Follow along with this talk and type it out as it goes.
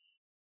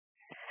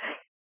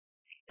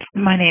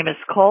My name is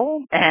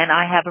Cole, and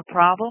I have a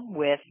problem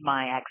with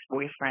my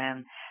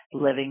ex-boyfriend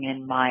living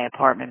in my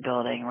apartment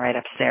building right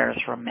upstairs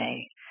from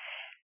me,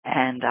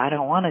 and I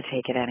don't want to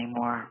take it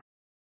anymore.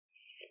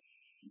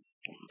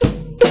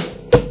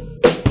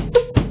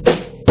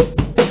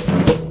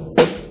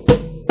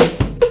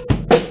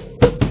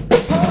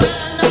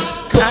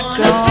 Not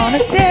gonna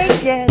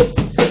take it.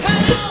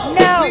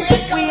 No,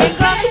 we ain't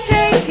gonna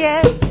take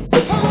it.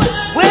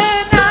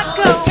 We're not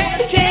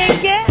gonna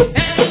take it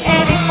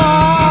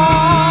anymore.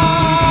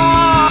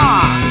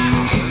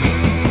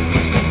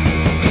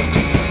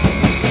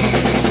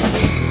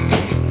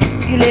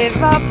 You live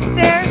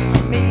upstairs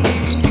from me.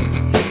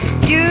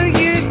 You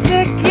used to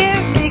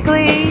give me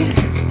glee,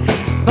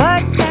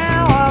 but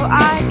now all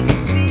I can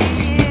see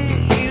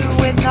is you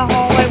in the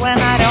hallway when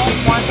I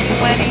don't want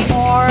you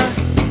anymore.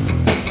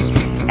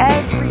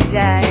 Every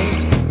day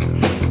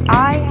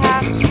I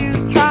have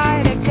to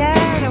try to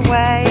get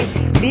away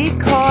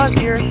because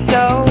you're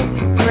so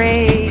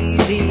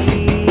crazy.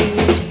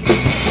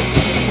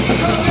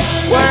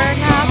 We're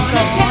not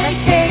gonna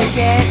take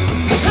it.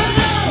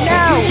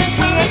 No, we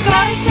ain't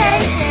gonna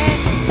take it.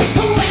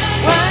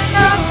 We're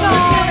not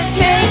gonna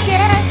take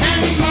it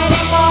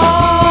anymore.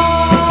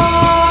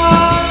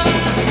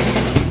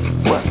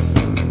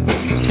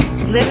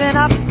 Living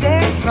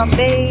upstairs from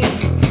me.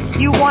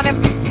 You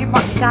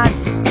must not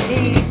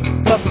me,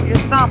 but put your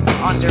thumb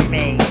under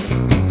me,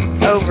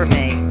 over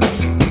me.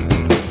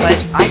 But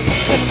I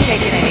just couldn't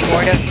take it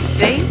anymore, don't you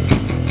see?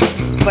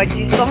 But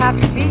you still have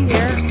to be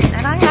here,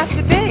 and I have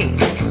to be.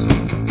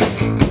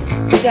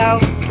 So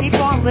keep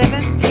on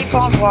living, keep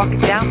on walking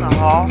down the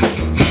hall,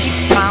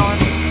 keep smiling,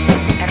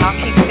 and I'll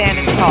keep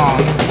standing tall.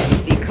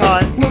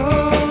 Because,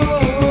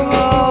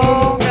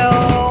 oh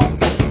no,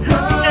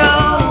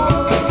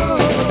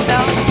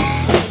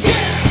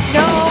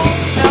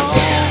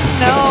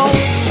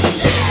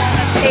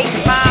 take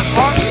my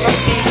heart from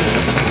me.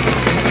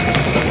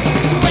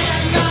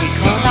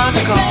 Because I'm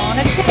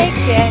gonna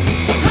take it.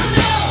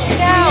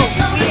 No,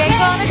 we ain't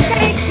gonna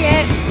take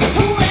it.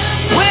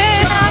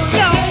 We're not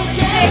gonna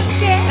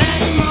take it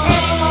anymore.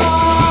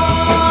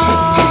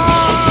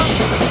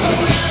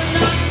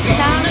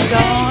 Not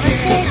gonna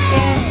take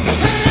it.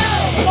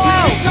 No,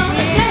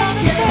 we ain't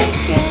gonna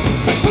take it.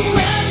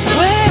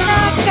 We're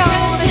not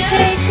gonna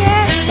take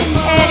it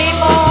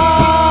anymore.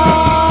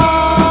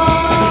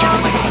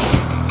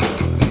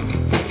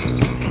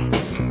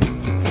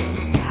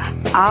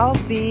 I'll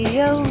be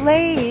a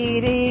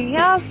lady,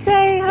 I'll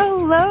say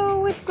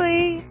hello with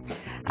glee.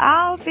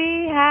 I'll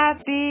be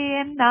happy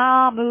and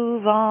I'll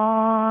move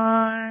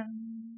on.